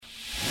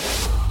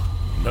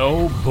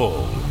No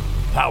Bull.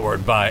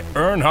 Powered by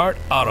Earnhardt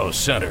Auto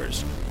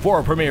Centers.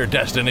 For a premier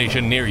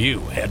destination near you,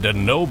 head to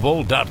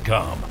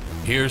nobull.com.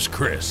 Here's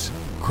Chris,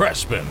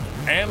 Crespin,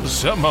 and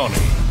Simone.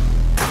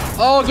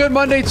 Oh, good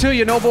Monday to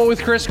you. No Bull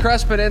with Chris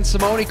Crespin and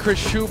Simone, Chris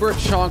Schubert,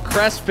 Sean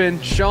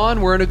Crespin.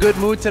 Sean, we're in a good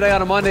mood today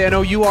on a Monday. I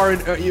know you are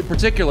in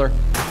particular.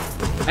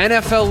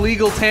 NFL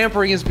legal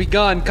tampering has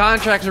begun.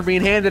 Contracts are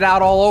being handed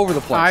out all over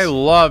the place. I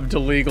love to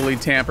legally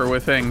tamper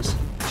with things,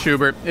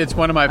 Schubert. It's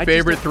one of my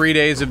favorite 3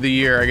 days of the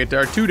year. I get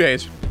there 2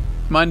 days.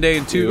 Monday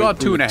and two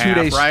and a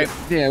half, right?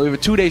 Yeah, we have a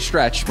 2-day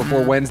stretch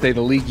before Wednesday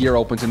the league year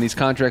opens, and these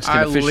contracts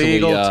can officially... I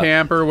legal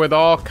tamper with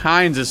all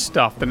kinds of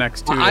stuff the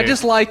next 2 days.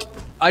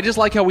 I just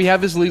like how we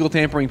have this legal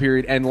tampering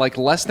period, and like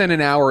less than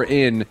an hour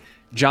in,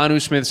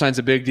 Jonnu Smith signs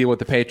a big deal with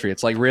the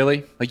Patriots. Like,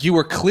 really? Like, you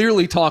were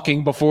clearly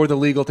talking before the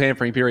legal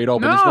tampering period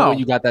opened. There's no way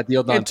you got that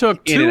deal done. It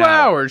took 2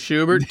 hours,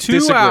 Schubert.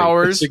 2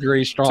 hours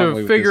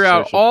to figure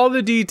out all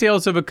the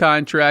details of a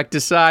contract,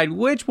 decide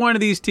which one of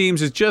these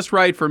teams is just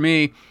right for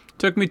me.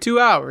 Took me 2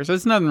 hours.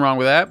 There's nothing wrong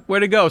with that. Way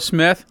to go,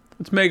 Smith.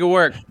 Let's make it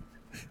work.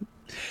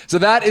 So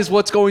that is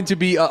what's going to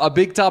be a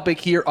big topic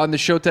here on the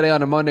show today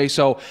on a Monday.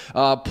 So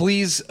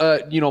please,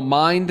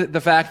 mind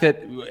the fact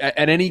that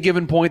at any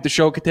given point, the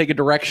show could take a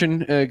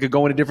direction, could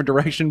go in a different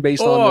direction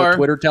based on what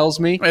Twitter tells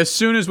me. As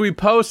soon as we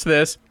post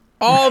this,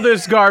 all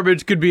this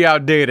garbage could be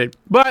outdated.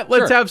 But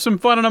let's have some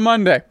fun on a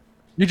Monday.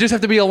 You just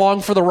have to be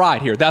along for the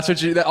ride here. That's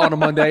what you on a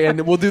Monday,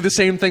 and we'll do the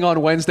same thing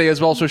on Wednesday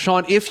as well. So,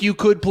 Sean, if you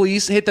could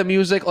please hit the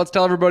music. Let's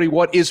tell everybody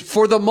what is,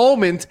 for the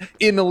moment,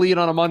 in the lead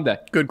on a Monday.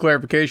 Good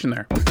clarification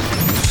there.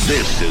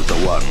 This is the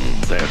one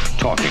they're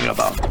talking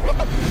about.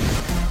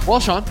 Well,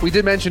 Sean, we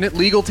did mention it.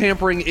 Legal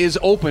tampering is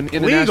open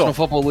in the National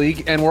Football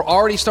League, and we're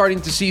already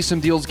starting to see some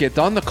deals get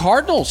done. The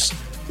Cardinals,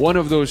 one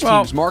of those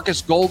teams.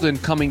 Marcus Golden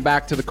coming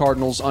back to the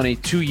Cardinals on a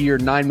 2-year,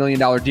 $9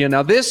 million deal.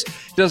 Now, this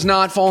does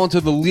not fall into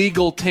the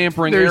legal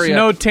tampering area. There's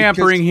no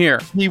tampering here.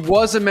 He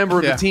was a member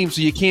of the team,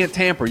 so you can't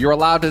tamper. You're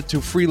allowed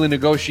to freely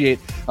negotiate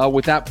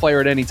with that player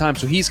at any time.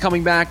 So he's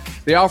coming back.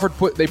 They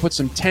put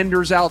some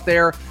tenders out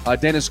there.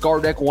 Dennis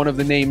Gardeck, one of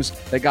the names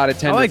that got a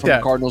tender from the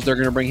Cardinals. They're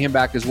going to bring him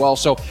back as well.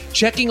 So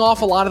checking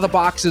off a lot of the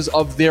boxes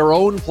of their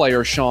own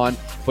players, Sean,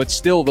 but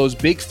still those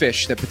big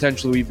fish that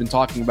potentially we've been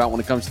talking about when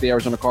it comes to the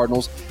Arizona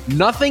Cardinals.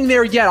 Nothing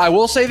there yet. I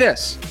will say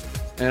this,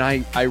 and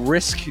I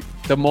risk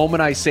the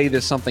moment I say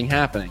this something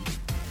happening.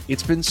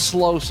 It's been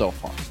slow so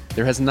far.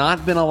 There has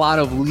not been a lot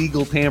of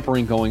legal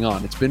tampering going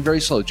on. It's been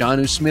very slow.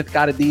 Jonnu Smith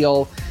got a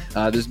deal.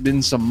 There's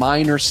been some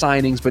minor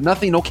signings, but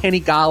nothing. No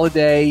Kenny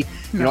Galladay.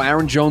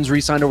 Aaron Jones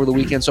re-signed over the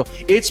weekend. So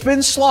it's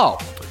been slow.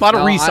 A lot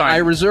of re-signing. I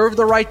reserve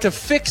the right to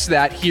fix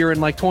that here in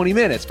like 20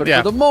 minutes. But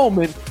for the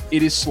moment,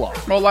 it is slow.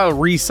 Well, a lot of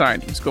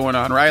re-signings going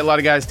on, right? A lot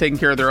of guys taking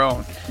care of their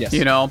own. Yes.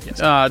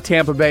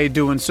 Tampa Bay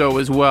doing so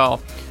as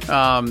well.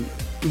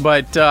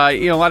 But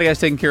a lot of guys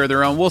taking care of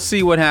their own. We'll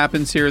see what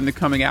happens here in the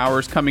coming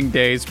hours, coming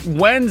days.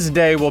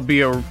 Wednesday will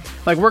be we're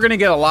going to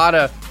get a lot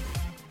of,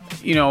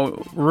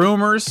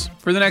 rumors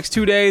for the next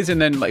 2 days.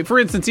 And then, like, for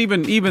instance,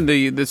 even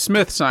the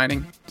Smith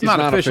signing, it's not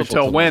official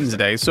till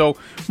Wednesday. So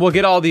we'll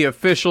get all the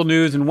official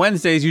news. And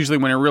Wednesday is usually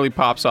when it really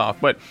pops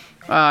off. But,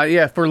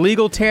 for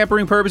legal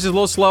tampering purposes, a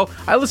little slow.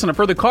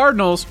 For the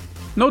Cardinals,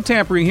 no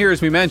tampering here,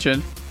 as we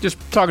mentioned. Just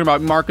talking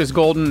about Marcus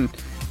Golden,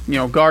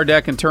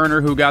 Gardeck and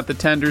Turner, who got the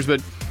tenders.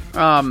 But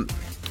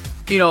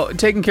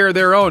taking care of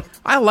their own.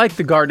 I like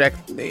the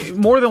Gardeck.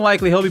 More than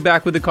likely, he'll be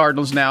back with the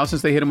Cardinals now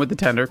since they hit him with the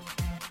tender.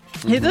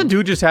 The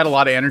dude just had a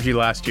lot of energy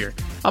last year.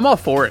 I'm all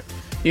for it.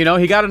 He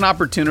got an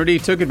opportunity,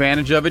 took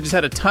advantage of it, just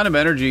had a ton of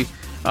energy.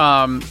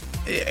 That's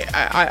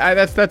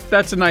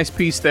a nice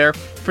piece there.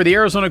 For the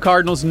Arizona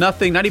Cardinals,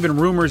 nothing, not even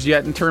rumors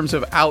yet in terms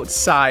of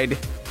outside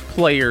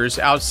players,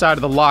 outside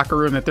of the locker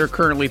room that they're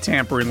currently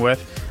tampering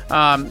with.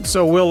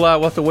 So we'll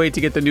have to wait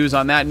to get the news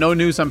on that. No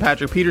news on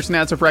Patrick Peterson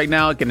as of right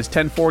now. Again, it's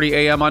 10:40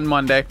 a.m. on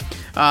Monday.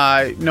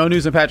 No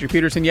news on Patrick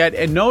Peterson yet,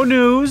 and no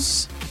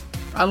news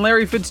on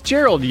Larry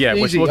Fitzgerald yet,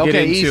 which we'll get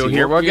into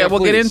here. We'll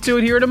get into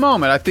it here in a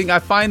moment. I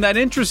find that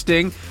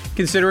interesting,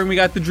 considering we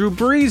got the Drew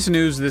Brees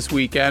news this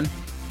weekend.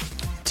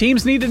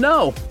 Teams need to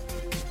know.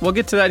 We'll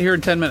get to that here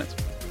in 10 minutes.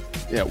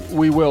 Yeah,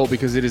 we will,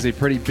 because it is a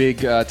pretty big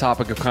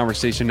topic of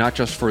conversation, not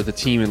just for the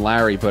team and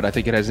Larry, but I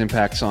think it has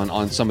impacts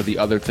on some of the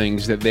other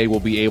things that they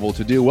will be able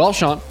to do. Well,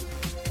 Sean,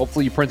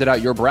 hopefully you printed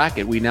out your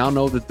bracket. We now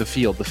know that the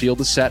field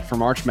is set for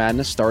March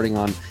Madness starting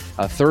on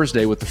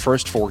Thursday with the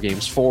first 4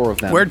 games, 4 of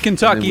them. Where'd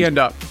Kentucky end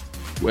up?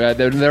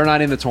 They're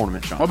not in the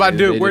tournament, Sean. What about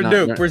Duke? Where's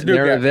Duke? Where's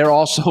Duke? They're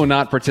also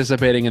not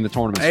participating in the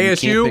tournament. So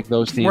ASU? you can't pick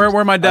those teams. Where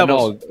are my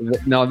Devils?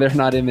 No, they're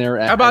not in there.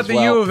 How about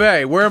the U of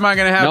A? Where am I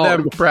going to have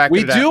them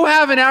practice? We do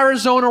have an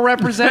Arizona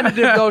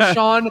representative, though,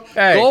 Sean.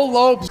 Hey. Go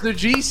Lopes, the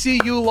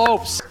GCU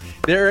Lopes.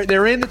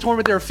 They're in the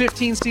tournament. They're a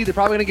 15 seed. They're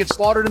probably going to get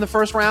slaughtered in the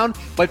first round,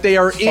 but they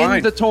are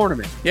in the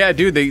tournament. Yeah,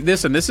 dude.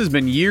 This has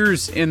been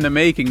years in the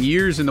making,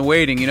 years in the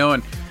waiting.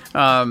 And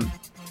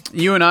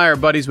you and I are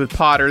buddies with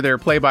Potter, their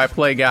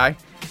play-by-play guy,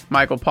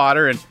 Michael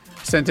Potter, and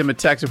sent him a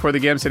text before the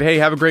game, said, hey,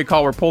 have a great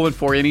call, we're pulling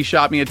for you. And he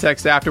shot me a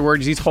text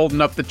afterwards. He's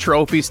holding up the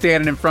trophy,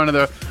 standing in front of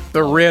the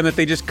the rim that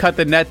they just cut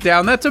the net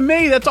down. That's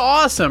amazing. That's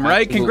awesome,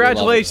 right? Absolutely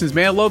Congratulations,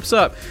 man. Lopes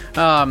up.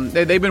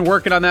 They've been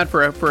working on that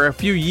for a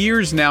few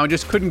years now and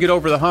just couldn't get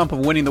over the hump of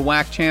winning the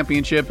WAC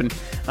championship and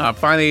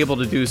finally able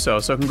to do so.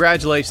 So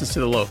congratulations to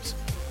the Lopes.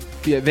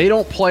 Yeah, they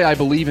don't play, I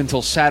believe,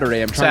 until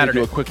Saturday. I'm trying to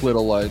do a quick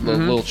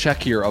little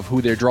check here of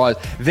who their draw is.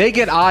 They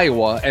get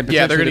Iowa and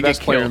potentially the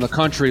best player in the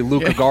country,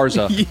 Luka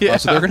Garza.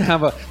 So they're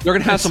gonna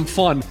have some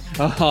fun.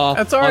 That's all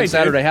right, on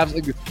Saturday.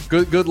 Dude.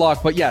 Have good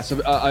luck. But yes,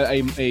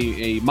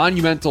 a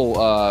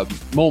monumental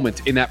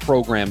moment in that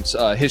program's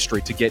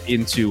history to get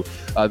into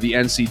the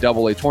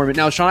NCAA tournament.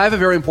 Now, Sean, I have a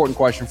very important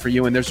question for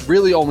you, and there's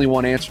really only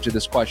one answer to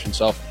this question.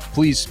 So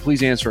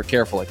please answer it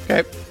carefully.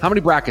 Okay. How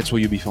many brackets will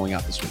you be filling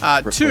out this week?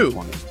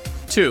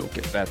 Two.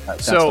 Okay,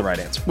 that's so the right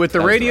answer. With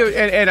the radio,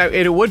 and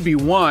it would be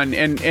one,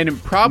 and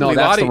probably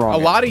a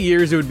lot of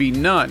years it would be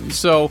none.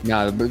 So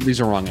no,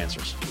 these are wrong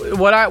answers.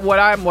 What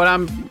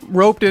I'm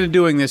roped into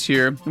doing this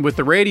year with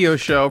the radio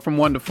show from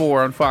 1 to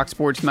 4 on Fox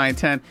Sports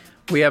 910,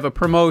 we have a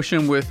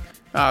promotion with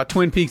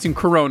Twin Peaks and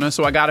Corona,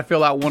 so I got to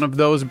fill out one of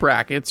those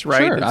brackets,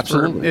 right? Sure,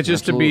 absolutely. It's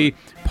just to be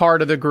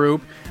part of the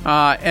group,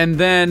 and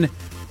then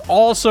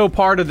also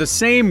part of the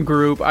same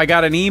group. I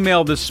got an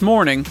email this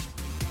morning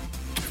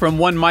from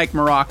one Mike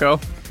Morocco,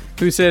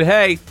 who said,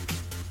 "Hey,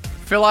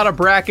 fill out a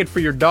bracket for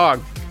your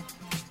dog."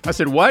 I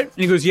said, "What?" And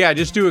he goes, "Yeah,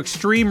 just do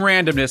extreme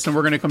randomness, and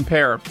we're going to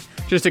compare.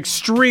 Just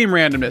extreme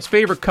randomness,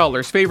 favorite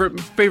colors,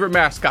 favorite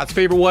mascots,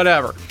 favorite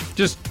whatever.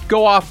 Just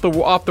go off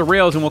the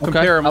rails, and we'll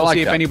compare them. We'll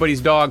see if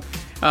anybody's dog."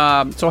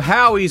 So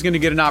Howie's going to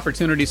get an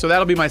opportunity. So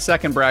that'll be my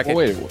second bracket.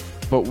 Wait,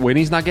 but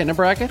Winnie's not getting a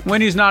bracket?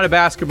 Winnie's not a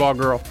basketball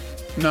girl.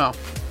 No.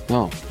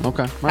 Oh,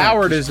 okay. Right.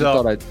 Howard is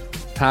though.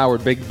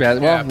 Howard, big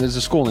bad. Well, there's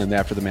a school named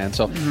after the man.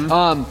 So,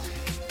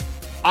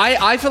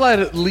 I fill out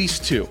at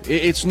least two.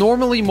 It's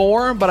normally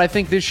more, but I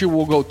think this year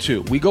we'll go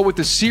two. We go with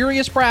the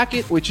serious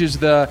bracket, which is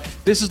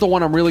this is the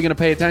one I'm really going to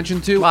pay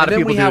attention to. A lot of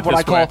people we have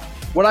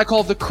what I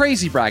call the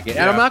crazy bracket.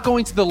 And I'm not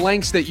going to the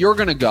lengths that you're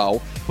going to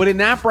go, but in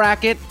that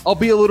bracket, I'll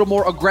be a little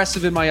more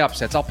aggressive in my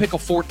upsets. I'll pick a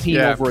 14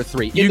 over a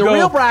 3. In the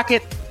real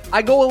bracket,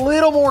 I go a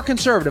little more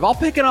conservative. I'll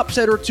pick an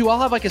upset or two. I'll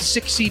have like a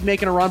 6 seed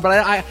making a run,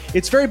 but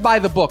it's very by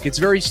the book. It's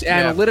very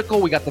analytical.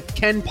 We got the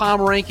Ken Palm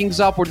rankings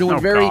up. We're doing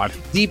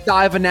deep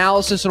dive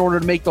analysis in order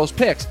to make those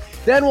picks.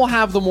 Then we'll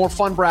have the more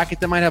fun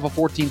bracket that might have a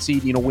 14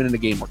 seed, winning a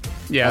game or two.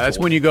 Yeah, that's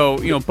when you go,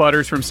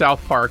 Butters from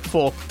South Park,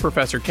 full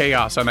Professor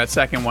Chaos on that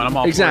second one. I'm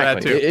all for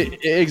that too.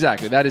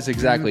 Exactly. That is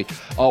exactly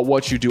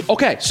what you do.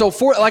 Okay, so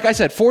like I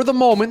said, for the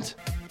moment,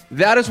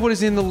 that is what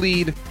is in the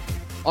lead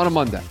on a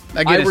Monday.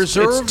 Again, it's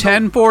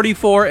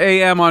 10:44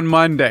 a.m. on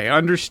Monday.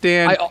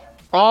 Understand,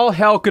 all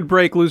hell could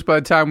break loose by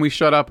the time we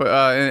shut up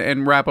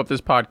and wrap up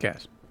this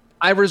podcast.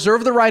 I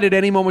reserve the right at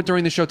any moment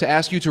during the show to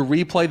ask you to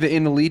replay the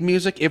In the Lead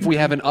music if we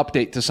have an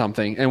update to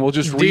something, and we'll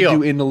just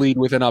redo In the Lead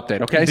with an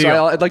update, okay? Deal.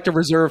 So I'd like to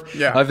reserve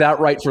that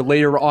right for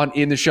later on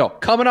in the show.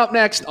 Coming up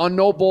next on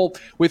No Bull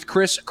with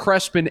Chris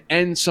Crespin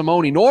and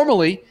Simone.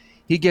 Normally,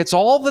 he gets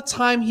all the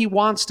time he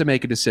wants to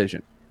make a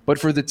decision, but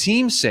for the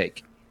team's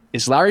sake,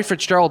 is Larry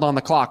Fitzgerald on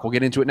the clock? We'll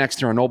get into it next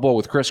here on No Bull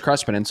with Chris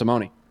Crespin and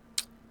Simone.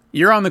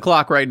 You're on the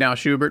clock right now,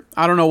 Schubert.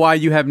 I don't know why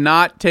you have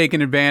not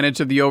taken advantage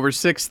of the over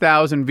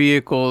 6,000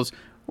 vehicles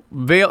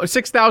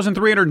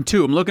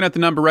 6,302. I'm looking at the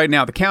number right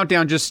now. The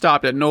countdown just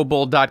stopped at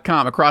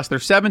nobull.com. Across their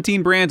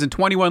 17 brands and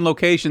 21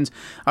 locations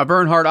of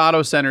Earnhardt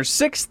Auto Centers,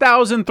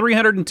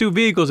 6,302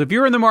 vehicles. If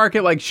you're in the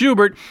market like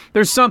Schubert,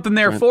 there's something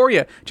there for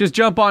you. Just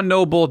jump on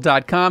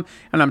nobull.com,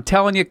 and I'm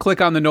telling you, click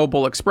on the No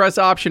Bull Express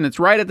option. It's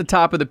right at the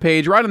top of the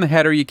page, right on the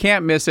header. You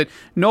can't miss it.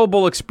 No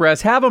Bull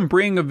Express. Have them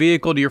bring a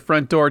vehicle to your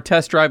front door,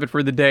 test drive it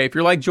for the day. If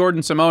you're like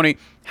Jordan Simone,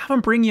 have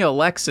them bring you a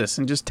Lexus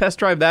and just test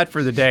drive that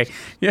for the day.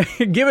 Yeah,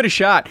 give it a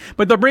shot.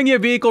 But they'll bring you a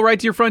vehicle right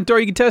to your front door.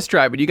 You can test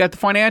drive it. You got the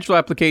financial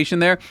application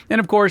there.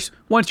 And, of course,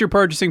 once your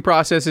purchasing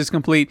process is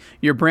complete,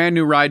 your brand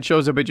new ride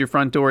shows up at your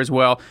front door as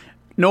well.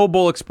 No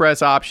Bull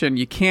Express option.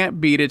 You can't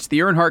beat it. It's the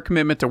Earnhardt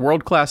commitment to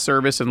world-class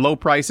service and low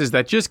prices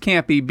that just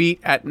can't be beat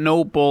at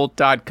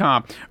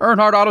nobull.com.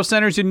 Earnhardt Auto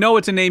Centers, you know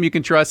it's a name you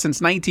can trust since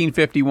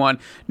 1951.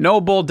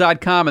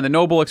 Nobull.com and the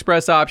No Bull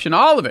Express option,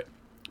 all of it.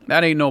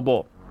 That ain't No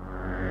Bull.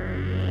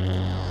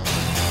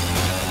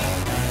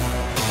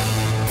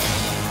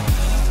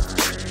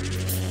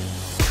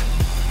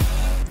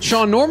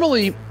 Sean,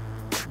 normally,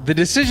 the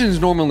decision's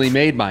normally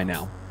made by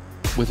now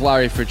with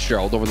Larry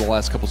Fitzgerald over the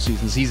last couple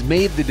seasons. He's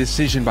made the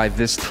decision by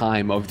this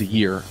time of the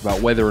year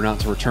about whether or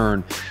not to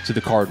return to the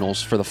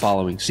Cardinals for the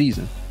following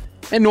season.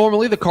 And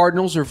normally the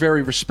Cardinals are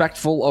very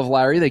respectful of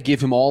Larry. They give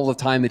him all the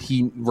time that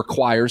he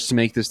requires to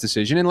make this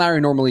decision. And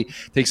Larry normally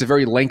takes a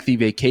very lengthy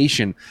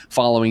vacation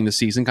following the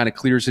season, kind of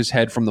clears his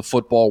head from the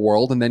football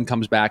world, and then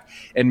comes back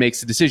and makes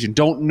the decision.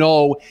 Don't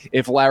know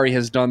if Larry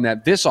has done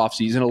that this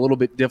offseason, a little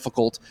bit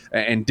difficult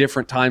and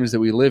different times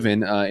that we live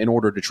in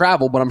order to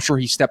travel, but I'm sure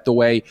he stepped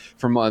away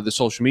from the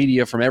social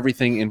media, from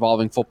everything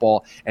involving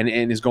football, and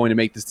is going to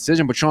make this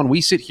decision. But Sean,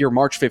 we sit here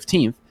March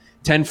 15th,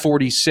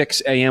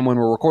 10:46 a.m. when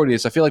we're recording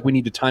this. I feel like we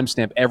need to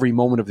timestamp every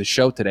moment of the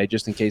show today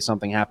just in case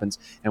something happens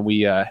and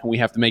we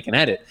have to make an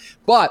edit.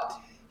 But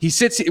we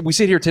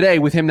sit here today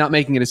with him not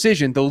making a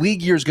decision. The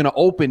league year is going to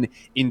open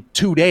in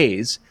 2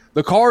 days.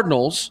 The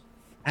Cardinals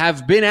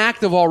have been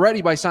active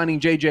already by signing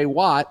J.J.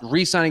 Watt,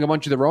 re-signing a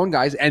bunch of their own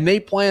guys, and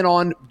they plan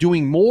on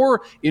doing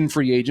more in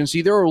free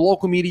agency. There are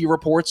local media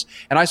reports,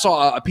 and I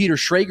saw a Peter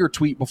Schrager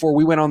tweet before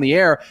we went on the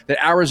air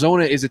that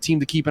Arizona is a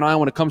team to keep an eye on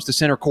when it comes to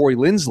center Corey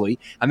Linsley,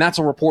 and that's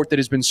a report that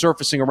has been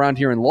surfacing around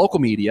here in local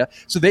media.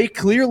 So they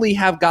clearly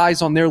have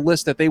guys on their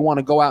list that they want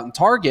to go out and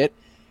target.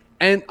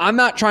 And I'm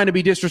not trying to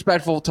be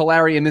disrespectful to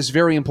Larry in this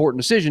very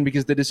important decision,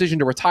 because the decision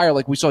to retire,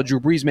 like we saw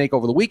Drew Brees make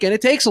over the weekend, it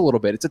takes a little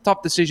bit. It's a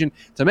tough decision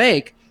to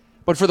make.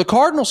 But for the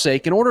Cardinals'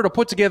 sake, in order to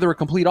put together a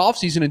complete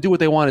offseason and do what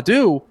they want to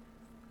do,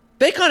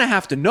 they kind of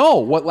have to know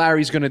what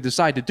Larry's going to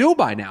decide to do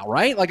by now,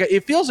 right? Like,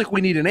 it feels like we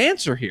need an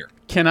answer here.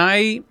 Can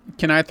I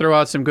throw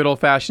out some good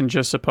old-fashioned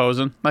just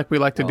supposing, like we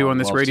like to do on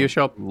this radio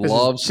show?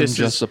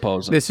 Just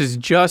supposing. This is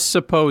just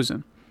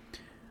supposing.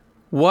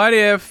 What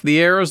if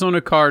the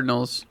Arizona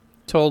Cardinals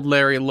told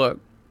Larry,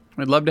 look,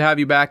 we'd love to have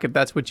you back if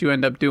that's what you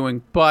end up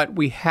doing, but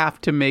we have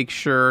to make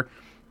sure,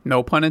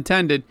 no pun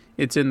intended,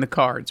 it's in the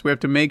cards. We have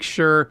to make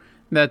sure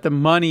that the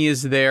money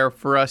is there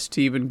for us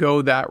to even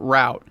go that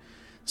route.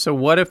 So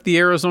what if the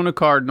Arizona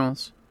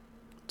Cardinals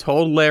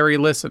told Larry,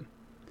 listen,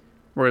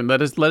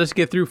 let us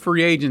get through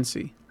free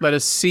agency. Let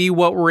us see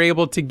what we're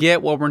able to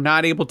get, what we're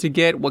not able to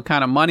get, what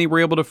kind of money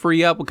we're able to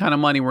free up, what kind of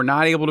money we're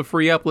not able to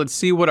free up. Let's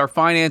see what our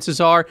finances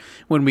are.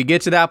 When we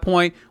get to that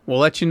point, we'll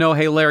let you know,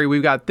 hey, Larry,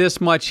 we've got this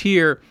much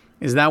here.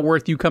 Is that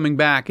worth you coming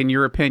back, in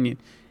your opinion?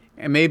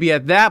 And maybe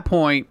at that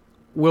point,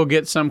 we'll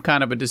get some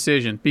kind of a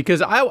decision,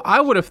 because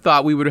I would have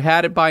thought we would have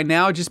had it by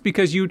now, just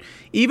because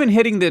even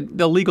hitting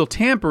the legal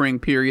tampering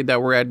period that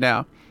we're at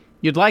now,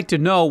 you'd like to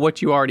know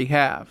what you already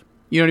have.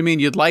 You know what I mean?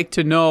 You'd like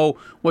to know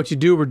what you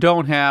do or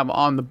don't have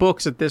on the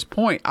books at this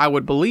point, I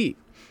would believe.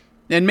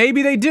 And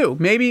maybe they do.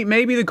 Maybe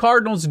the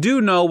Cardinals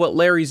do know what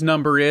Larry's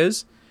number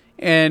is,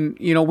 and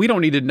we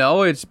don't need to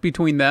know. It's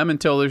between them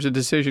until there's a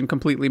decision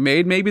completely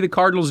made. Maybe the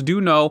Cardinals do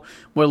know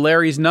what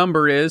Larry's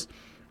number is,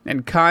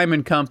 and Keim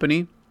and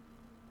company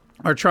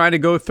are trying to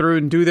go through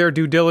and do their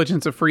due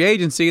diligence of free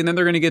agency, and then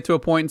they're going to get to a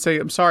point and say,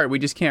 I'm sorry, we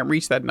just can't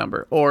reach that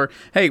number. Or,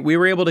 hey, we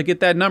were able to get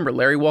that number.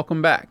 Larry,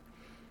 welcome back.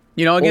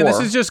 This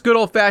is just good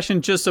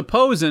old-fashioned just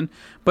supposing,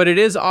 but it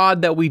is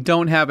odd that we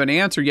don't have an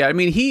answer yet. I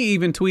mean, he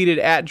even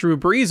tweeted at Drew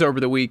Brees over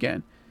the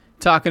weekend,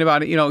 talking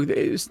about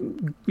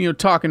it,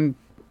 talking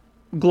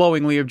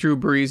glowingly of Drew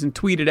Brees, and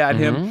tweeted at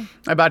him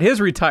about his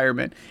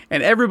retirement.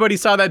 And everybody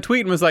saw that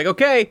tweet and was like,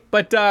 okay,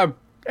 but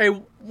hey,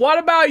 what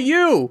about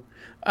you?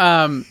 What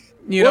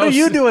are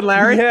you doing,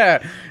 Larry?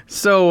 Yeah.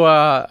 So,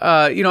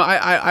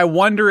 I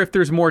wonder if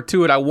there's more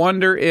to it. I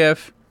wonder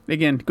if,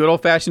 again, good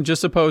old-fashioned just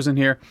supposing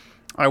here,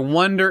 I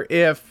wonder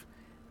if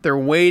they're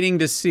waiting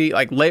to see,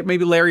 like,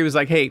 maybe Larry was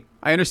like, hey,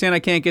 I understand I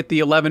can't get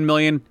the $11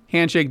 million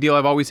handshake deal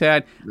I've always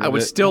had. I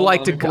would still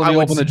like to... Let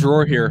me open the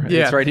drawer here.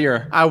 Yeah, it's right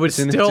here. I would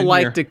still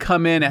like to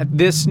come in at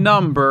this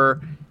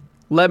number.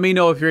 Let me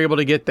know if you're able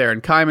to get there.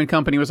 And Keim and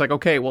company was like,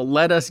 okay, well,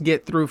 let us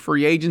get through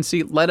free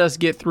agency. Let us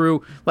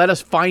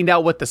find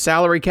out what the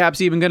salary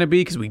cap's even going to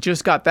be, because we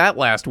just got that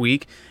last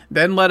week.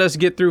 Then let us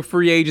get through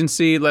free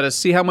agency. Let us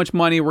see how much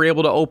money we're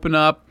able to open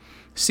up,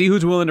 see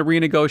who's willing to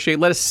renegotiate.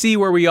 Let us see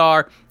where we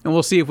are, and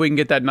we'll see if we can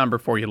get that number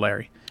for you,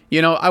 Larry.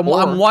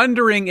 I'm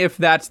wondering if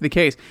that's the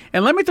case.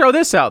 And let me throw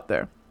this out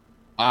there.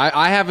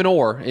 I have an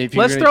or.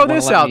 Let's throw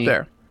this out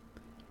there.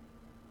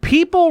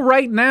 People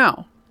right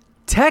now,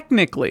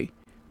 technically,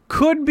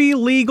 could be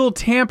legal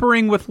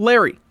tampering with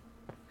Larry.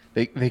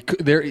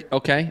 They're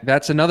okay.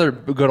 That's another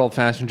good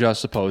old-fashioned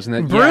just suppose. And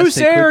that, Bruce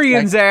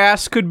Arians'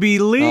 ass could be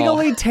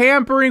legally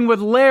tampering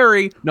with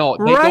Larry. No,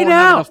 they right don't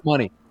now. have enough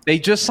money. They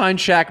just signed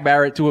Shaq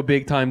Barrett to a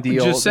big-time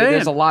deal. Just saying.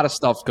 There's a lot of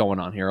stuff going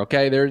on here.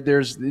 Okay,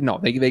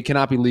 they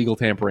cannot be legal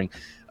tampering.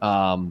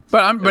 I'm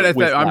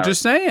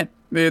just saying.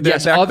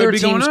 Yes, other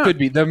teams could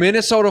be. The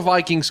Minnesota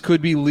Vikings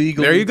could be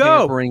legally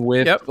tampering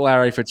with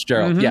Larry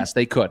Fitzgerald. Mm-hmm. Yes,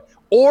 they could.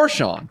 Or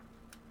Sean.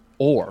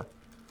 Or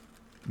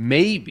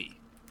maybe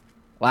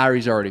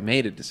Larry's already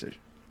made a decision.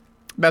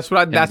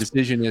 The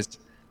decision is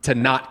to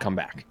not come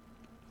back.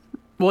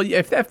 Well,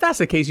 if that's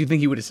the case, you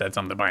think he would have said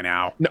something by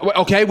now. No,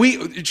 okay,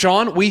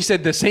 we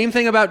said the same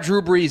thing about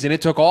Drew Brees, and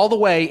it took all the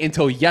way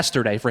until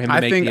yesterday for him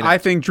to make the announcement. I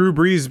think Drew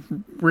Brees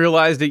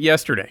realized it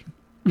yesterday.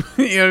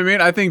 You know what I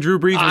mean? I think Drew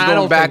Brees was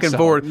going back and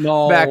forth.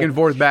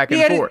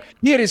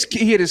 He had his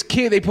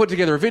kid. They put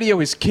together a video.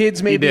 His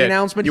kids made the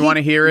announcement. You want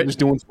to hear it? He was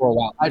doing for a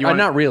while.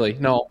 Not really.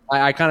 No,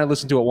 I kind of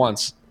listened to it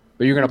once.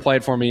 But you're going to play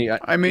it for me.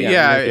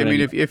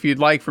 If you'd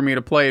like for me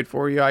to play it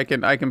for you, I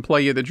can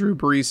play you the Drew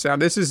Brees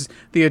sound. This is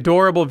the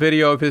adorable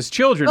video of his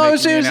children. No, it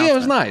was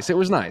nice. It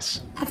was nice.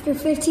 After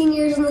 15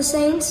 years in the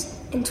Saints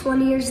and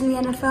 20 years in the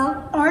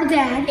NFL, our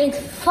dad is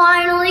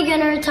finally going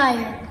to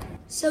retire.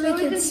 So we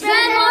can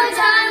spend more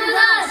time with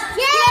us.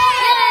 Yay!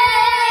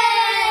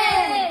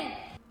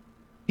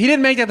 He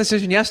didn't make that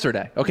decision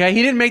yesterday, okay?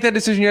 He didn't make that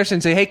decision yesterday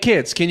and say, hey,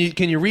 kids, can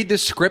you read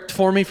this script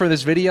for me for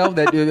this video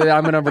that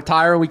I'm going to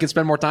retire and we can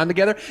spend more time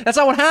together? That's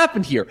not what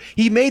happened here.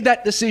 He made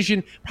that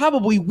decision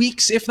probably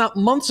weeks, if not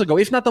months ago,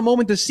 if not the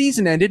moment the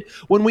season ended,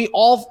 when we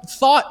all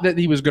thought that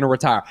he was going to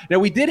retire. Now,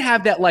 we did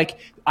have that,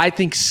 I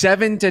think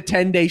 7 to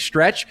 10 day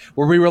stretch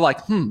where we were like,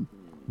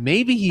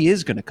 maybe he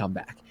is going to come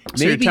back.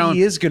 Maybe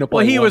he is going to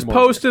play. Well, he was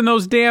posting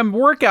those damn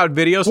workout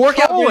videos,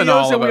 trolling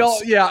all of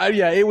us.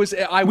 It was.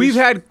 We've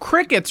had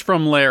crickets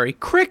from Larry.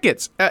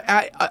 Crickets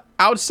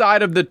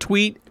outside of the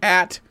tweet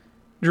at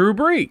Drew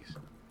Brees,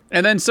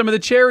 and then some of the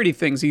charity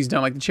things he's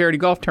done, like the charity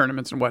golf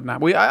tournaments and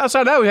whatnot.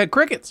 Outside of that, we had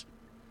crickets.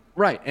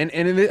 Right, and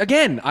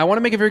again, I want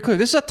to make it very clear.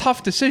 This is a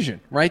tough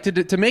decision, right?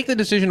 To make the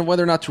decision of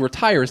whether or not to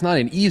retire is not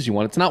an easy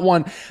one. It's not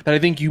one that I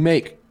think you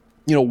make,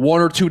 1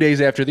 or 2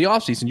 days after the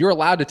offseason. You're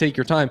allowed to take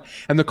your time,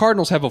 and the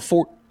Cardinals have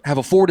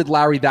afforded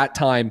Larry that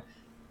time,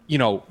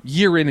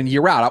 year in and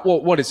year out.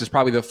 Well, what is this?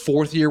 Probably the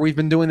 4th year we've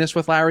been doing this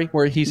with Larry,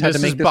 where he's had to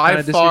make this kind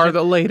of decision. This is by far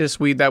the latest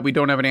that we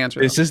don't have an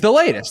answer. This is the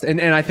latest,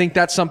 and I think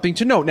that's something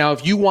to note. Now,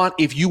 if you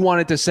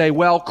wanted to say,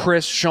 well,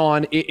 Chris,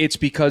 Sean, it's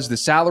because the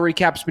salary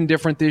cap's been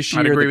different this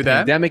year. I'd agree with that.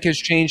 The pandemic has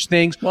changed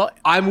things. Well,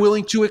 I'm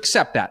willing to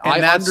accept that. I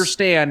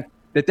understand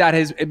that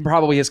it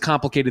probably has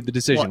complicated the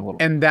decision a little.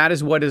 And that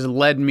is what has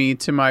led me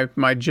to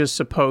my just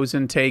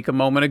supposing take a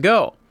moment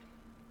ago.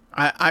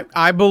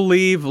 I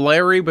believe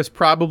Larry was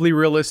probably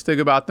realistic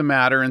about the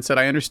matter and said,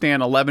 I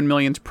understand $11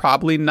 million's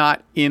probably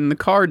not in the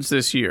cards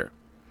this year,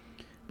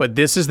 but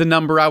this is the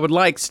number I would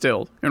like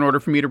still in order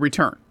for me to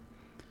return.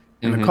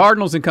 And the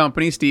Cardinals and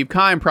company, Steve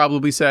Keim,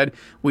 probably said,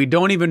 we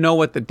don't even know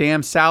what the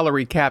damn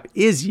salary cap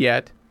is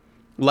yet.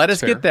 Let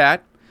us get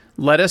that.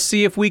 Let us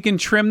see if we can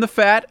trim the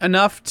fat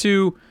enough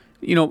to,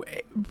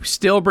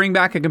 still bring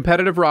back a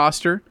competitive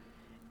roster,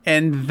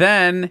 and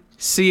then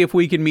see if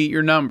we can meet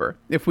your number.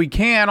 If we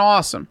can,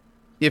 awesome.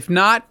 If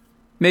not,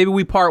 maybe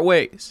we part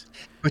ways.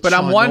 But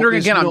Sean, I'm wondering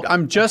again,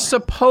 I'm just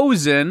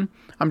supposing,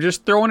 I'm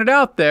just throwing it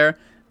out there,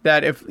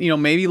 that if,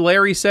 maybe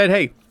Larry said,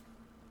 hey,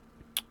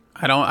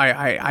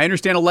 I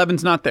understand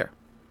 11's not there,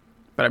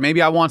 but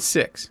maybe I want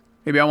 6.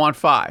 Maybe I want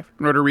 5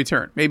 in order to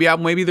return.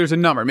 Maybe there's a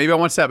number. Maybe I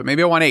want 7.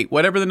 Maybe I want 8,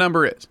 whatever the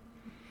number is.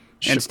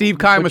 And Steve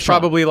Keim was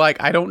probably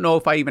like, I don't know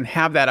if I even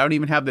have that. I don't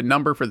even have the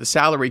number for the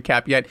salary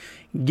cap yet.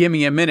 Give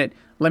me a minute.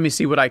 Let me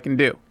see what I can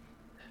do.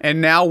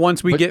 And now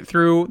once we get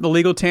through the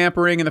legal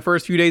tampering in the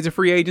first few days of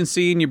free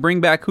agency and you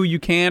bring back who you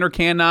can or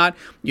cannot,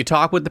 you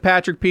talk with the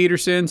Patrick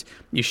Petersons,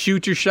 you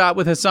shoot your shot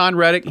with Hassan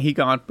Reddick, he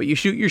gone, but you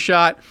shoot your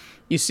shot,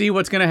 you see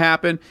what's going to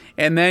happen,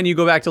 and then you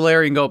go back to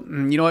Larry and go,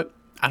 you know what,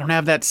 I don't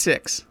have that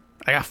 6.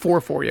 I got 4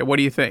 for you. What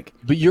do you think?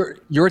 But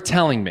you're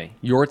telling me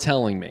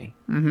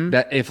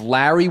that if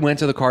Larry went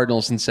to the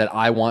Cardinals and said,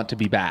 I want to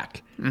be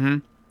back,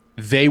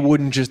 they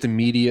wouldn't just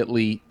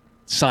immediately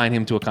sign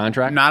him to a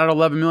contract? Not at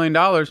 $11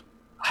 million.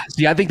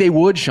 See, I think they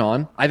would,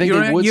 Sean. I think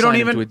they would sign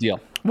him to a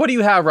deal. What do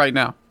you have right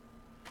now?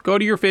 Go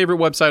to your favorite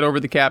website,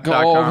 overthecap.com.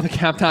 Go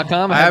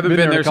overthecap.com. I haven't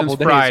been there since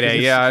Friday.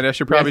 Yeah, I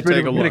should probably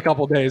take a look. It's been a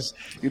couple days.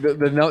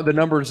 The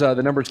numbers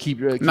keep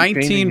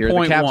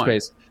 19.1. Cap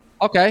space.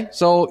 Okay,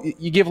 so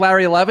you give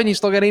Larry 11, you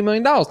still got $8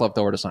 million left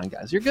over to sign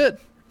guys. You're good.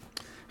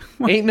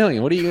 $8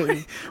 million. What are you going to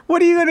do?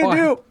 What are you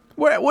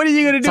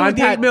going to do with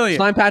the $8 million?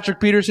 Sign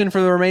Patrick Peterson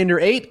for the remainder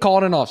 8, call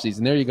it an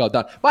offseason. There you go,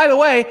 done. By the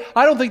way,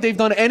 I don't think they've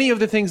done any of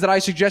the things that I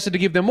suggested to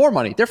give them more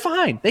money. They're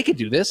fine. They could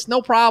do this.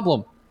 No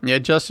problem. Yeah,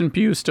 Justin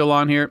Pugh's still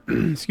on here.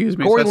 Excuse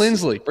me. Corey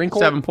Linsley. Bring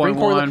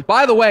 7.1.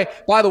 By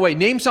the way,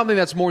 name something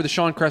that's more the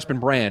Sean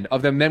Crespin brand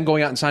of them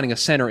going out and signing a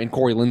center in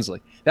Corey Linsley.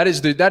 That's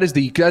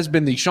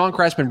been the Sean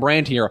Crespin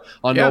brand here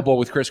on No Bull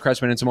with Chris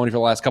Crespin and Simone for the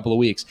last couple of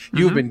weeks.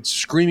 You've been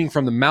screaming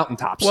from the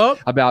mountaintops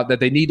about that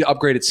they need to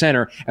upgrade at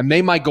center, and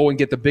they might go and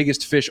get the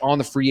biggest fish on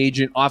the free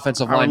agent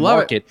offensive line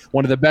market,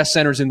 one of the best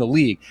centers in the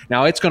league.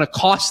 Now, it's going to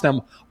cost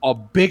them a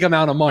big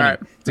amount of money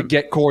to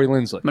get Corey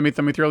Linsley. Let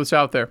me throw this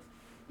out there.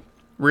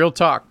 Real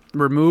talk.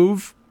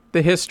 Remove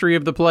the history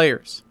of the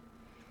players.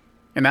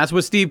 And that's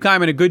what Steve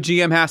Keim and a good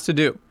GM has to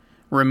do.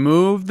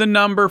 Remove the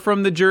number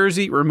from the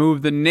jersey,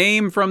 remove the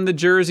name from the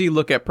jersey,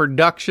 look at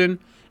production,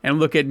 and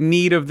look at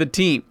need of the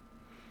team.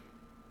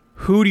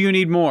 Who do you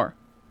need more?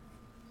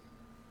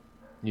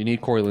 You need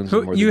Corey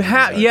Linsley more.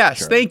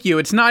 Yes, thank you.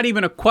 It's not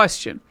even a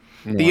question.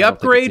 No, the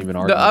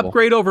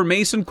upgrade over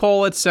Mason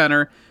Cole at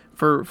center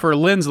for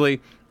Linsley,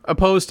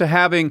 opposed to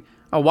having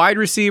a wide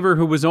receiver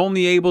who was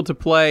only able to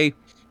play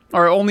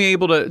or only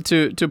able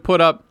to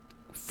put up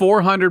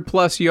 400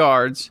 plus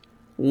yards,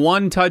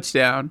 1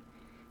 touchdown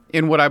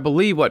in what I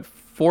believe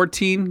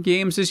 14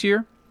 games this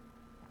year.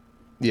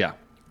 Yeah.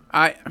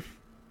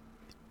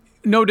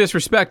 No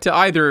disrespect to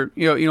either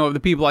of the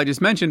people I just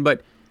mentioned,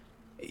 but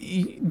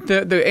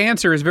the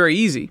answer is very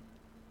easy.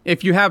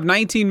 If you have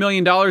 $19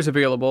 million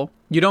available,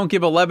 you don't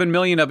give $11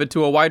 million of it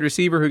to a wide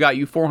receiver who got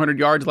you 400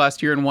 yards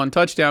last year and 1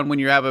 touchdown when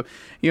you have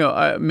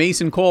a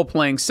Mason Cole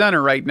playing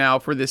center right now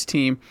for this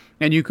team,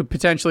 and you could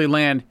potentially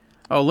land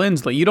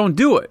Linsley. You don't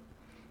do it.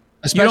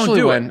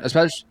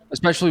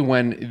 Especially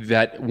when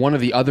that one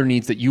of the other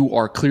needs that you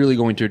are clearly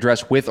going to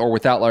address with or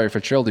without Larry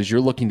Fitzgerald is you're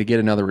looking to get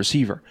another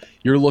receiver.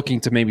 You're looking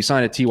to maybe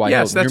sign a T.Y.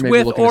 Yes, Hilton. that's You're maybe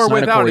with looking or to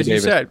sign without, a Corey as you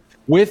Davis. said.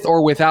 With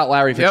or without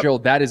Larry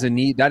Fitzgerald, that is a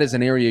need. That is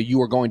an area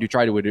you are going to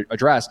try to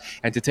address.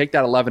 And to take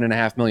that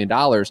 $11.5 million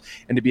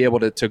and to be able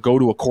to go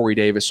to a Corey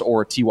Davis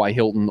or a T.Y.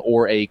 Hilton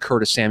or a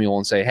Curtis Samuel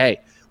and say, hey,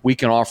 we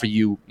can offer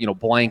you,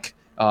 blank,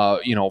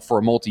 for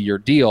a multi-year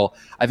deal,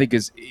 I think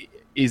is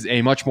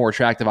a much more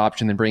attractive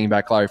option than bringing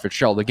back Larry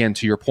Fitzgerald. Again,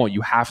 to your point,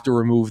 you have to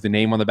remove the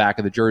name on the back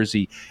of the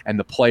jersey and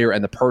the player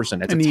and the person.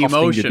 That's and a tough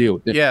emotion. thing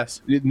to do.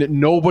 Yes.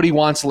 Nobody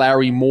wants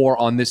Larry more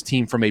on this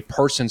team from a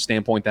person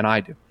standpoint than I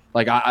do.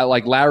 Like I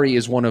like Larry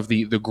is one of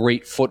the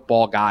great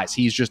football guys.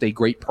 He's just a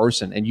great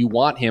person, and you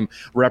want him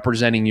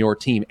representing your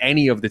team.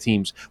 Any of the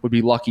teams would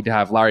be lucky to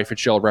have Larry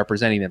Fitzgerald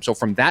representing them. So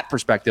from that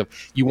perspective,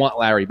 you want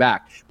Larry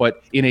back.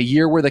 But in a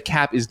year where the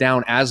cap is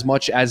down as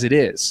much as it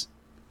is,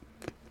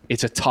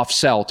 it's a tough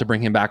sell to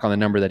bring him back on the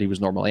number that he was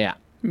normally at.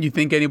 You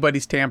think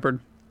anybody's tampered?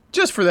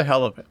 Just for the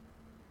hell of it.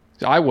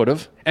 I would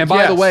have. And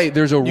by the way,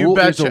 there's a rule.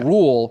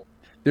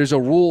 There's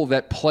a rule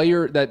that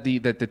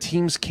the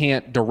teams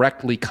can't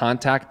directly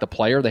contact the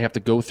player. They have to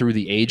go through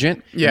the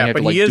agent. Yeah, they have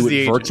but to he is do the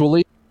it agent.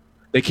 virtually.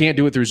 They can't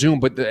do it through Zoom.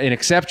 But an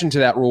exception to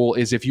that rule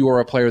is if you are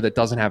a player that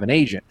doesn't have an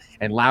agent,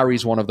 and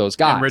Larry's one of those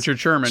guys. And Richard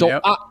Sherman. So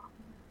yep.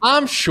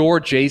 I'm sure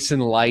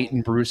Jason Light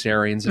and Bruce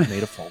Arians have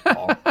made a phone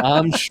call.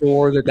 I'm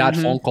sure that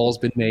phone call's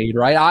been made,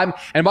 right?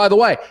 And by the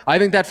way, I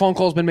think that phone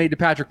call's been made to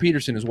Patrick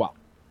Peterson as well,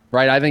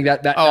 right? I think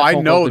that. I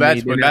know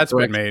that's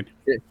been made.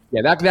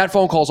 Yeah, that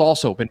phone call's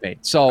also been made.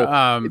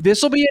 So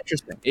this will be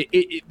interesting.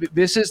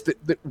 This is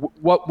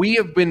what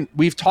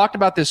we've talked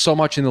about this so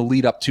much in the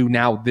lead up to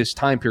now this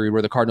time period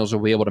where the Cardinals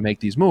will be able to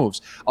make these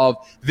moves. Of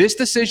this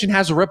decision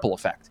has a ripple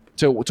effect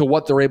to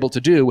what they're able to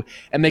do,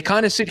 and they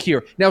kind of sit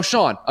here now.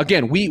 Sean,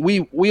 again,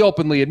 we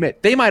openly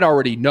admit they might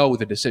already know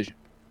the decision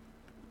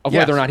of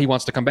whether or not he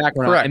wants to come back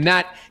or not, and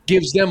that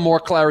gives them more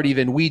clarity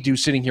than we do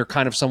sitting here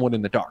kind of somewhat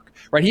in the dark,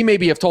 right? He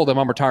maybe have told them,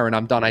 I'm retiring,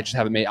 I'm done, I'm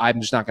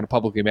just not going to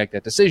publicly make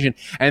that decision,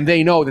 and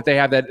they know that they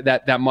have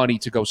that money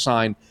to go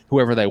sign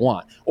whoever they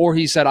want. Or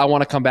he said, I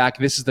want to come back,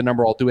 this is the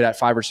number, I'll do it at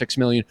 $5 or $6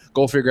 million,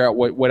 go figure out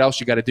what else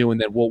you got to do, and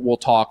then we'll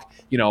talk,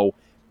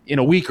 in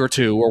a week or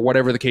two or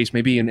whatever the case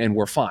may be, and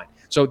we're fine.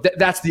 So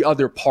that's the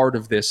other part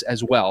of this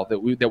as well that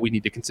we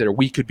need to consider.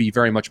 We could be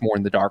very much more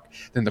in the dark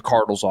than the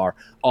Cardinals are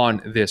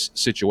on this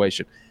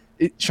situation.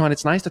 Sean,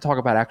 it's nice to talk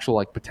about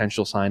actual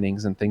potential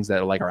signings and things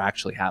that are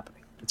actually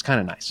happening. It's kind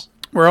of nice.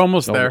 We're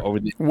almost there.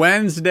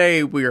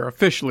 Wednesday, we are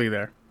officially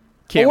there.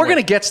 We're going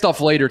to get stuff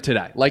later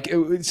today.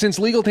 Since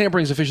legal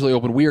tampering is officially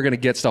open, we are going to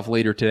get stuff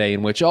later today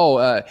in which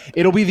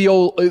it'll be the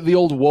old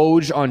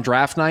Woj on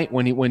draft night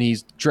when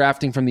he's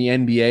drafting from the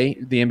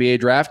NBA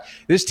draft.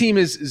 This team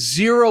is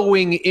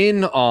zeroing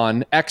in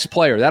on X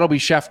player. That'll be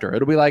Schefter.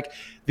 It'll be like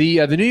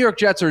the New York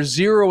Jets are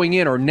zeroing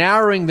in or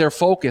narrowing their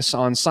focus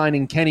on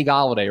signing Kenny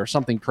Golladay or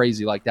something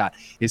crazy like that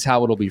is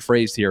how it'll be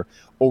phrased here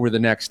over the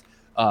next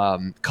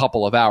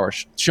couple of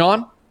hours.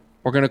 Sean?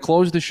 We're going to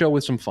close the show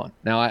with some fun.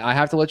 Now, I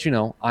have to let you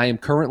know, I am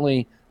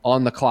currently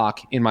on the clock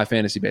in my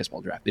fantasy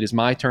baseball draft. It is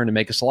my turn to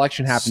make a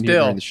selection happen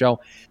here during the show.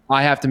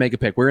 I have to make a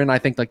pick. We're in, I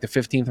think, the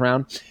 15th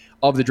round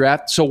of the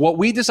draft. So what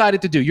we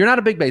decided to do, you're not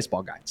a big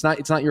baseball guy. It's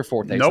not your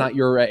forte. Nope. It's not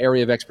your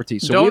area of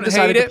expertise. So we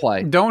decided to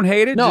play. Don't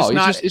hate it. No,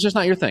 it's just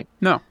not your thing.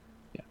 No.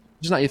 Yeah,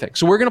 it's just not your thing.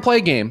 So we're going to play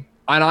a game,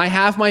 and I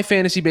have my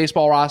fantasy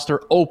baseball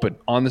roster open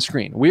on the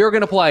screen. We are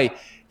going to play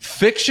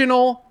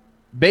fictional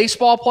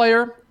baseball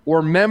player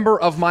or member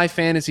of my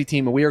fantasy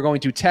team, and we are going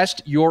to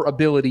test your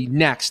ability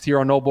next here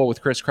on No Bull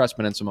with Chris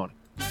Crespin and Simone.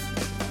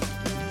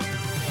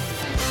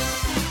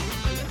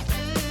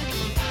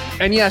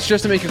 And yes,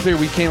 just to make it clear,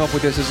 we came up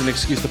with this as an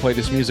excuse to play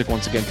this music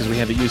once again because we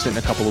haven't used it in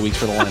a couple of weeks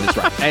for the line is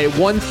right.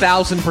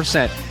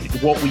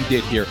 1,000% what we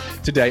did here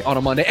today on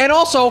a Monday. And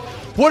also,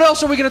 what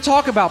else are we going to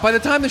talk about? By the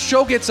time the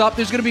show gets up,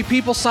 there's going to be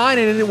people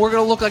signing and we're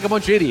going to look like a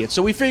bunch of idiots.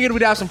 So we figured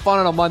we'd have some fun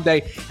on a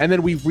Monday, and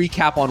then we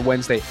recap on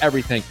Wednesday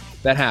everything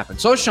that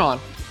happened. So, Sean,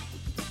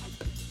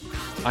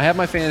 I have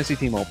my fantasy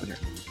team open here.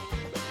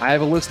 I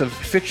have a list of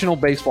fictional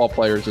baseball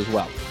players as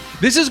well.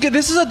 This is good.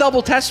 This is a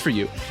double test for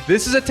you.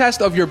 This is a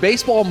test of your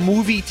baseball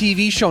movie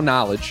TV show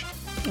knowledge.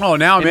 Oh,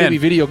 now I'm in. Maybe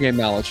video game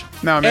knowledge.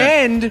 Now I'm in.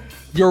 And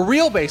your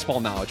real baseball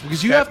knowledge,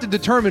 because you have to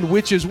determine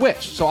which is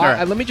which. So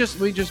let me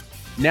just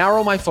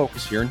narrow my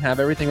focus here and have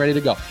everything ready to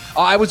go.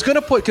 I was going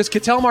to put, because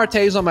Ketel Marte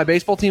is on my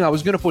baseball team, I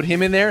was going to put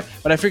him in there,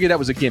 but I figured that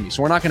was a gimme.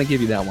 So we're not going to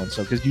give you that one.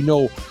 So because you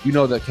know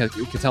that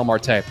Ketel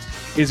Marte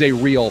is a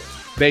real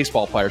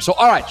baseball player. So,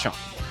 all right, Sean.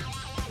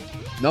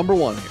 Number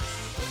one here.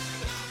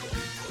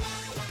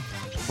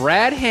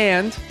 Brad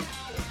Hand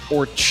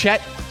or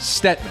Chet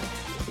Stettman?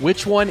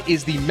 Which one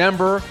is the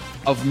member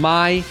of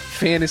my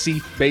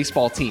fantasy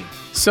baseball team?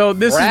 So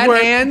this Brad is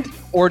where Hand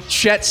or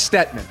Chet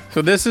Stettman?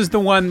 So this is the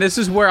one. This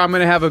is where I'm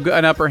going to have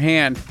an upper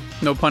hand.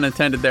 No pun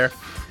intended there.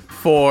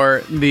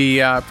 For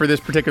this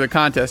particular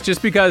contest,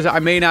 just because I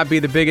may not be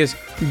the biggest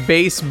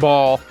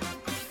baseball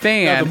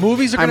fan. No, the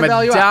movies are going to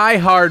value I'm a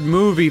diehard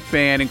movie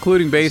fan,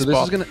 including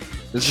baseball.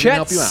 This is gonna Chet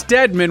help you out.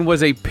 Steadman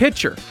was a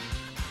pitcher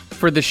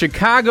for the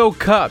Chicago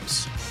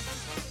Cubs.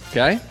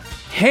 Okay.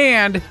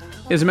 Hand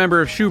is a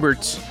member of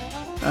Schubert's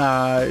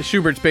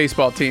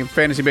baseball team,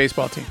 fantasy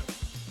baseball team.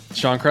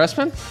 Sean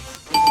Crespin?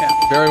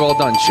 Yeah. Very well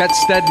done. Chet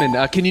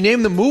Steadman. Can you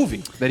name the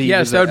movie that he Yes,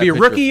 was that would be a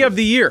pitcher Rookie for? of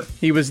the Year.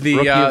 He was the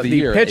Rookie of the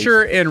Year.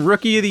 pitcher and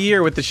Rookie of the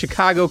Year with the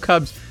Chicago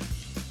Cubs.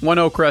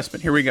 1-0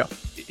 Crespin. Here we go.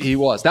 He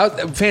was. That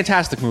was a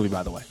fantastic movie,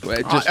 by the way.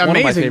 Just one of my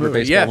amazing favorite movie,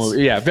 baseball yes. movies.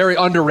 Yeah, very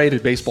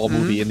underrated baseball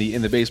movie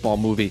in the baseball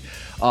movie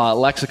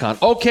lexicon.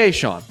 Okay,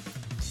 Sean.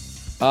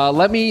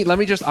 Let me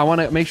just. I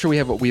want to make sure we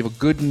have a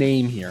good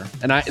name here.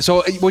 And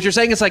so what you're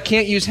saying is I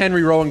can't use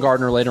Henry Rowan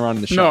Gardner later on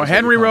in the show. No,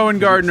 Henry Rowan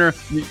Gardner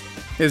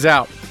is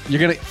out. You're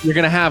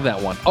gonna have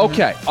that one.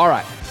 Okay. All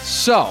right.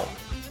 So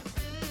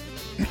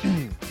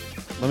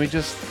let me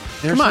just.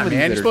 Come on,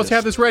 man. You're supposed to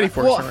have this ready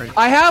for us already.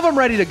 I have them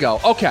ready to go.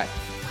 Okay.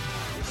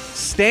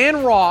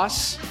 Stan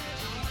Ross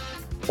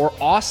or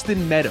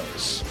Austin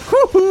Meadows?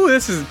 Woo-hoo,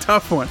 this is a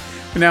tough one.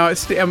 Now,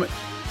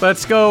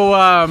 let's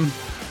go.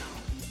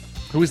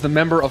 Who is the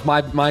member of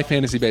my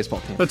fantasy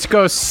baseball team? Let's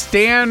go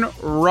Stan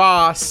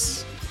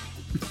Ross.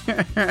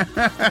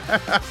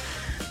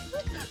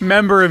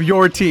 Member of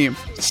your team.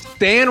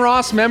 Stan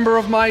Ross, member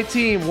of my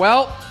team.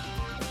 Well,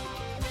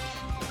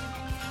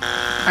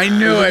 I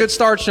knew a it. good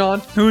start, Sean.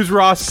 Who's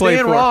Ross play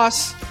for?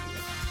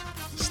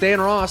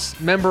 Stan Ross,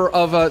 member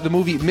of the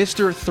movie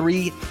Mr.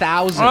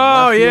 3000. Oh,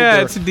 left yeah,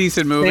 fielder. it's a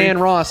decent movie. Stan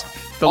Ross.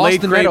 The late,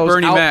 Austin great Meadows,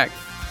 Bernie Mac.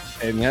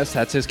 And yes,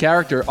 that's his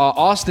character.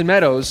 Austin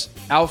Meadows,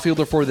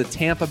 outfielder for the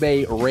Tampa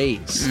Bay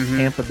Rays.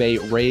 Tampa Bay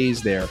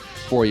Rays there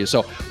for you. So,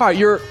 all right,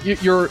 you're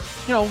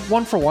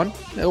 1 for 1. 1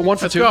 for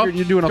Let's 2. go.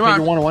 You're doing okay.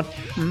 Come on. You're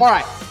 1-1.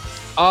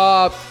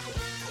 All right.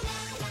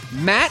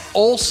 Matt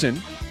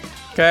Olson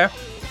Okay.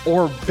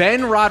 or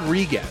Ben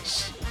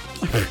Rodriguez?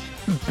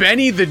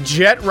 Benny the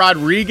Jet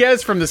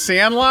Rodriguez from The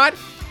Sandlot?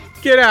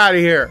 Get out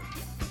of here.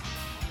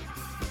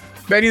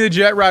 Benny the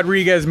Jet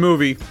Rodriguez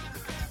movie.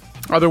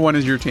 Other one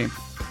is your team.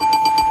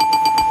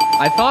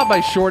 I thought by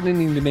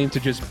shortening the name to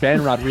just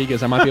Ben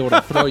Rodriguez, I might be able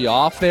to throw you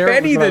off there.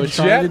 Benny with what I the was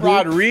trying to Jet do.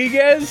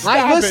 Rodriguez? I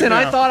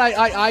Stop thought it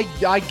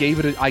now. I gave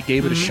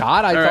it a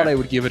shot. I All thought right. I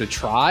would give it a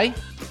try.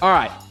 All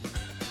right.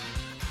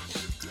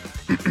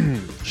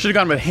 Should have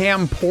gone with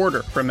Ham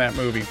Porter from that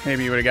movie.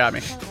 Maybe you would have got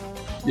me.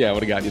 Yeah, I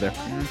would have got you there.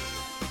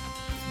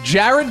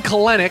 Jared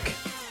Kalenic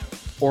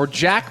or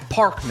Jack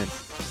Parkman?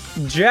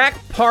 Jack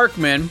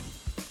Parkman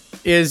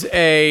is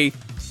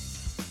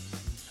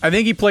I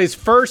think he plays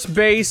first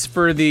base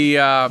for the,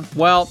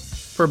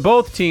 for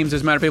both teams,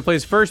 as a matter of fact. He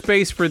plays first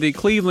base for the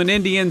Cleveland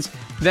Indians.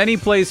 Then he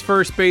plays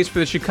first base for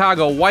the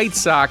Chicago White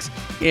Sox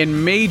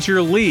in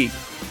Major League.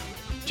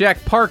 Jack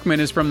Parkman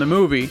is from the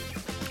movie.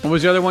 What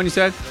was the other one you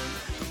said?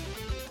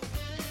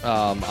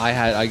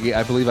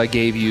 I believe I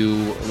gave you,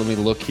 let me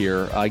look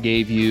here. I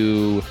gave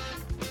you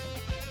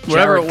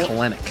Whatever Jared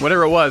Kalenic.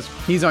 Whatever it was,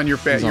 he's on your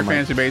on my-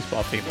 fantasy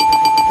baseball team.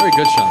 Very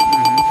good, Sean.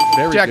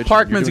 Very Jack good,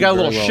 Sean. Parkman's You're got a doing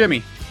little very well.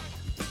 shimmy.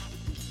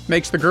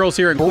 Makes the girls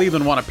here in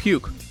Cleveland want to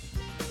puke.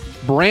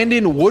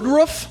 Brandon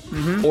Woodruff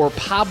or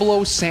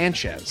Pablo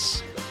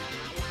Sanchez?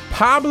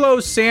 Pablo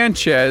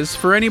Sanchez,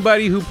 for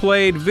anybody who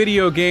played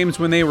video games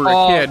when they were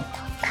a kid.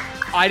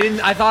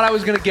 I thought I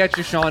was going to get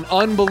you, Sean.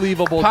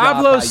 Unbelievable job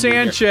Pablo by you here.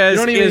 Sanchez You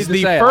don't even is need to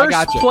the say it. I first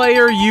got you.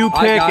 player you I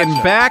pick got in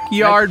you.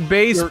 backyard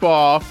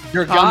baseball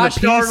You're on the gosh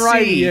darn PC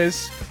right he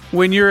is.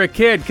 when you're a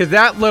kid, because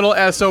that little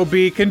SOB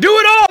can do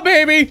it all,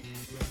 baby.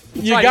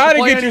 You right, got you to can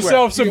play get anywhere.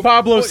 yourself some You-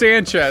 Pablo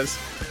Sanchez.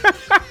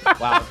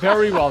 Wow,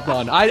 very well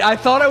done. I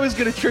thought I was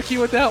going to trick you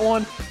with that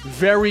one.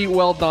 Very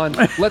well done.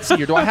 Let's see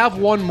here. Do I have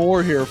one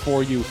more here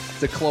for you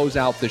to close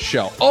out the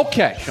show?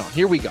 Okay, Sean,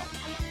 here we go.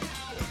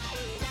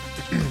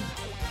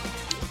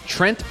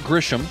 Trent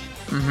Grisham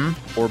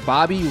or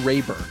Bobby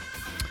Rayburn?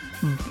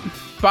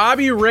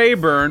 Bobby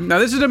Rayburn. Now,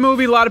 this is a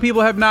movie a lot of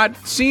people have not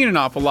seen an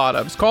awful lot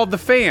of. It's called The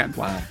Fan.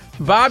 Wow.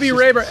 Bobby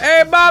Rayburn.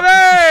 Hey,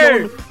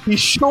 Bobby! He's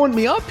showing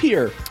me up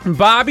here.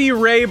 Bobby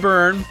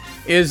Rayburn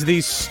is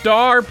the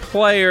star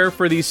player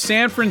for the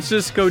San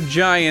Francisco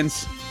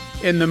Giants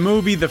in the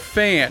movie The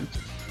Fan,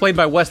 played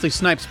by Wesley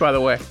Snipes, by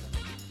the way.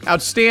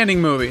 Outstanding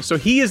movie. So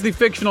he is the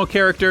fictional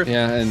character.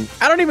 Yeah, and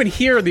I don't even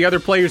hear the other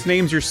players'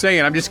 names you're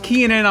saying. I'm just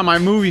keying in on my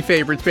movie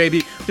favorites,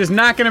 baby. Just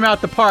knocking them out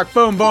the park.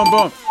 Boom, boom,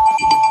 boom.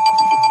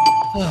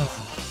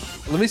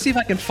 let me see if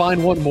I can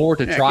find one more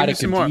to try to give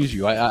me some more. confuse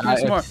you. Give me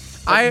some more.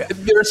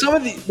 There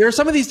are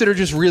some of these that are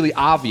just really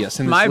obvious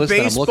in this My list that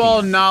I'm baseball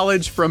looking at.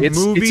 knowledge from It's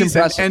movies and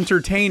impressive.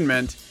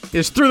 entertainment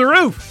is through the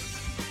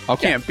roof.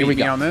 Okay, Can't here beat we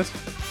me go. on this.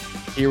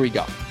 Here we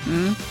go.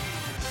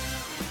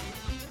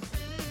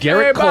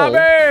 Garrett Hey, Cole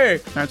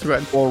Bobby! That's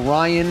good. or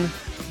Ryan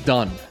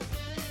Dunn?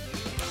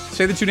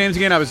 Say the two names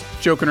again. I was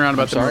joking around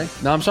about Sorry.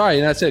 the No, I'm sorry.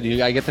 That's it.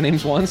 I get the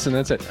names once, and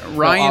that's it.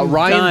 Ryan,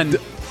 Ryan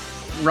Dunn.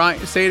 Ryan,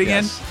 say it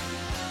again. Yes.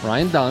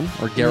 Ryan Dunn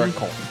or Garrett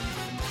Cole?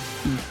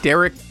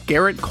 Garrett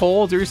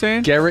Cole, is that what you're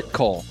saying? Garrett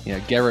Cole. Yeah,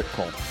 Garrett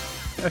Cole.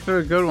 That's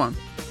a good one.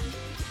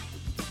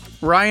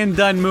 Ryan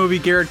Dunn movie,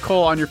 Garrett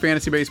Cole on your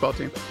fantasy baseball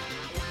team.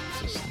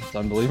 It's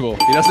unbelievable.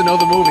 He doesn't know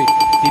the movie.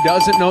 He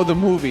doesn't know the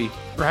movie.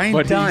 Ryan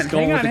but Dunn. he's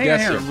going with the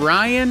guest here.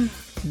 Ryan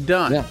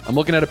Dunn. Yeah, I'm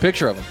looking at a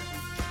picture of him.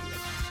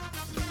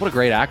 What a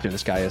great actor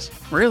this guy is.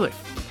 Really?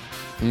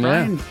 Yeah.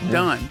 Ryan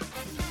Dunn.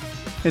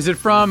 Is it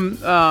from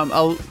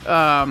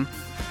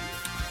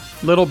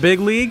Little Big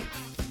League?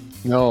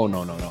 No.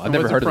 I've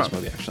never heard of this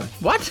movie, actually.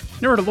 What?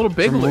 Never heard of Little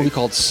Big It's a League. movie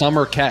called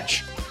Summer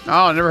Catch.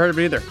 Oh, I never heard of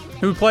it either.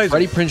 Who plays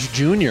Freddie it? Prinze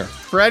Jr.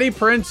 Freddie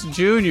Prinze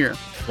Jr.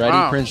 Freddie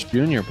Prinze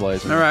Jr.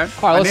 plays it. All right.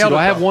 All right, let's see. nailed Do it,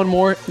 I have though. one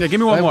more? Yeah, give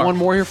me one I have more. one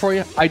more here for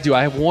you? I do.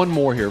 I have one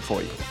more here for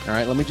you. All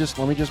right, let me just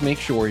make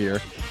sure here.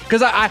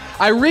 Because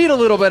I read a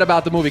little bit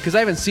about the movie because I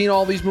haven't seen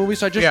all these movies,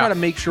 so I just try to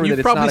make sure You've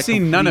that it's not probably a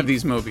seen none of complete-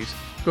 these movies.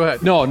 Go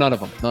ahead. No, none of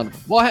them.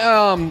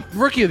 Well,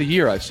 Rookie of the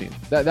Year I've seen.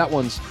 That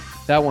one's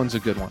a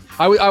good one.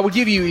 I would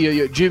give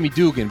you Jimmy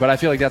Dugan, but I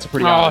feel like that's a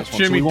pretty obvious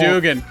one. Jimmy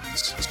Dugan.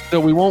 So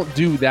we won't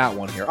do that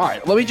one here. All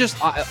right, let me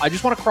I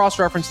just want to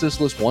cross-reference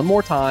this list one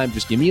more time.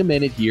 Just give me a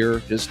minute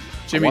here.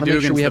 Jimmy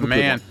Dugan's the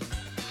man.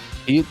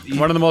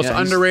 One of the most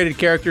underrated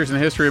characters in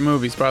the history of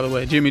movies, by the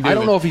way. Jimmy Dugan. I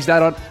don't know if he's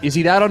is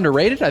he that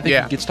underrated? I think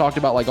Yeah. he gets talked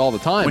about like all the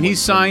time. When he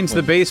signs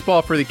the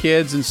baseball for the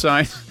kids and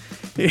signs,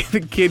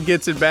 the kid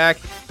gets it back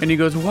and he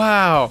goes,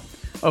 "Wow,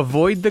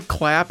 avoid the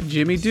clap,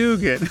 Jimmy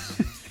Dugan."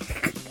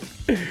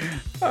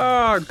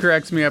 Oh, it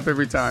cracks me up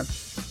every time.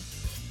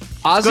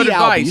 Ozzy Good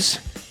advice.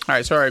 Albies, All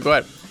right, sorry, go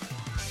ahead.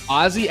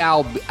 Ozzy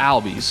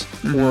Albies,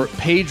 or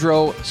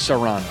Pedro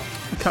Serrano.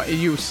 Are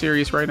you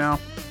serious right now?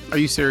 Are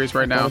you serious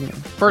right now?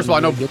 First of all, I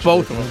know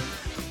both of them.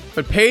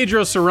 But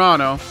Pedro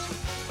Serrano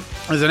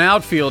is an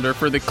outfielder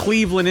for the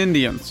Cleveland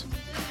Indians.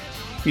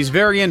 He's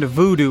very into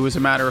voodoo, as a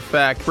matter of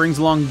fact. Brings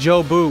along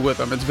Joe Boo with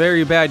him. It's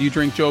very bad you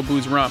drink Joe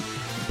Boo's rum.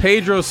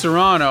 Pedro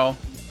Serrano,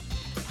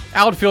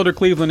 outfielder,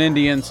 Cleveland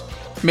Indians,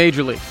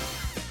 Major League.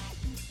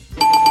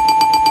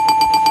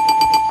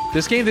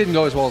 This game didn't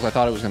go as well as I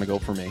thought it was going to go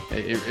for me.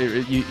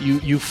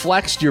 You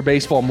flexed your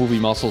baseball movie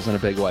muscles in a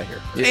big way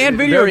here. And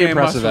video Very game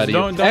impressive muscles. out of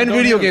you. Don't And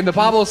video even- game. The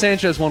Pablo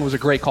Sanchez one was a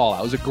great call out.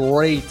 It was a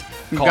great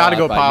call Gotta out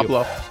go, by Pablo.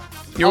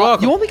 You. You're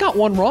welcome. You only got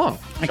one wrong.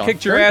 I Sean.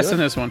 kicked your Very ass good. in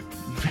this one.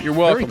 You're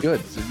welcome. Very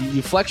good. So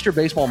you flexed your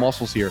baseball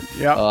muscles here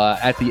Yep.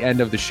 at the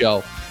end of the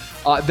show.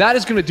 That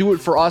is going to do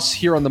it for us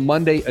here on the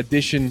Monday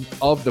edition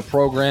of the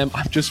program.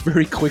 I'm just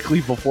very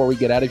quickly, before we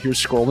get out of here,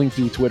 scrolling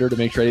through Twitter to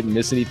make sure I didn't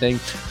miss anything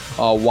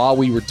while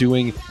we were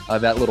doing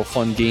that little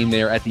fun game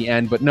there at the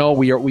end. But no,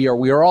 we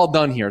are all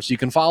done here. So you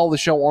can follow the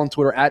show on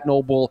Twitter at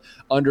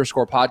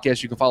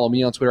 @NoBull_podcast. You can follow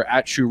me on Twitter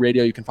at Shoe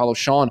Radio. You can follow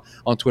Sean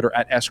on Twitter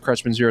at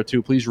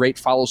SCrespin02. Please rate,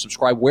 follow,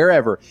 subscribe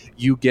wherever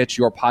you get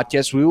your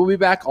podcasts. We will be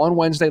back on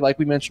Wednesday, like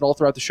we mentioned all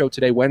throughout the show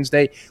today,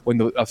 Wednesday, when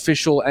the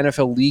official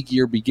NFL league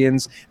year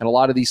begins and a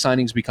lot of these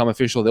signings become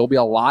official. There will be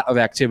a lot of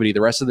activity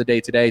the rest of the day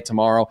today,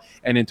 tomorrow,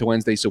 and into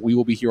Wednesday. So we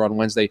will be here on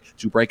Wednesday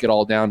to break it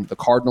all down, the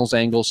Cardinals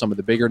angle, some of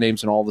the bigger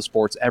names in all the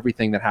sports,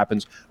 everything that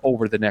happens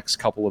over the next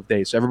couple of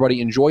days. So everybody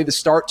enjoy the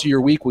start to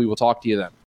your week. We will talk to you then.